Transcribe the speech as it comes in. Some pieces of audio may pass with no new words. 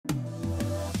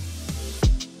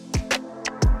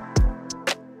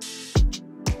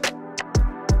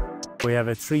We have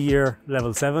a 3-year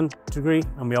level 7 degree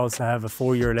and we also have a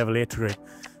 4-year level 8 degree.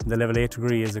 The level 8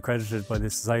 degree is accredited by the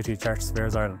Society of Chartered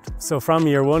Surveyors Ireland. So from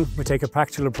year 1 we take a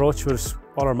practical approach with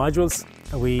all our modules.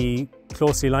 We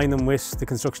closely align them with the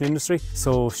construction industry,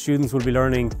 so students will be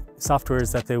learning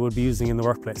softwares that they will be using in the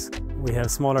workplace. We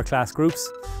have smaller class groups,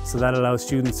 so that allows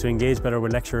students to engage better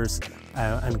with lecturers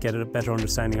and get a better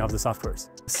understanding of the softwares.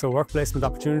 So work placement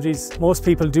opportunities. Most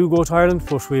people do go to Ireland,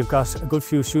 but we've got a good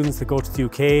few students that go to the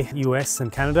UK, US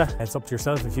and Canada. It's up to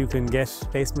yourself. If you can get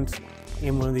placement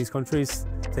in one of these countries,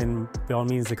 then by all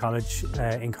means the college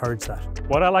encourage that.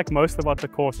 What I like most about the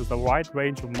course is the wide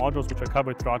range of modules which are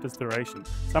covered throughout its duration.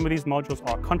 Some of these modules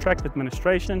are contract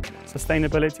administration,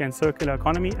 sustainability and circular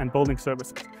economy, and building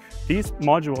services. These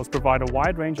modules provide a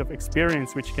wide range of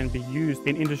experience which can be used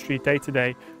in industry day to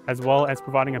day, as well as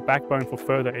providing a backbone for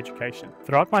further education.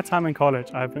 Throughout my time in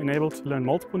college, I've been able to learn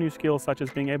multiple new skills such as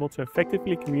being able to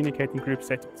effectively communicate in group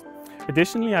settings.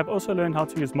 Additionally, I've also learned how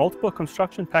to use multiple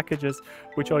construction packages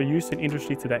which are used in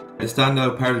industry today. The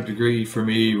standout part of the degree for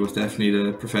me was definitely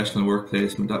the professional work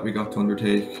placement that we got to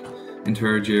undertake in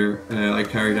 3rd year. I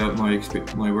carried out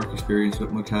my work experience with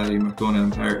McCallie, McDonough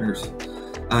and Partners,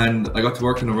 and I got to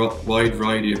work on a wide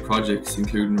variety of projects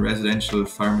including residential,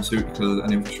 pharmaceutical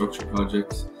and infrastructure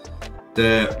projects.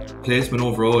 The placement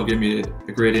overall gave me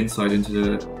a great insight into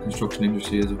the construction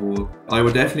industry as a whole. I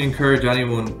would definitely encourage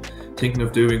anyone thinking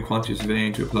of doing quantity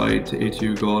surveying to apply to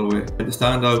ATU Galway. The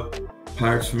standout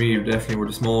parts for me definitely were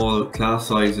the small class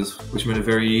sizes, which made it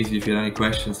very easy if you had any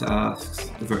questions to ask.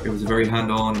 It was a very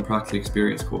hand-on and practical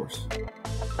experience course.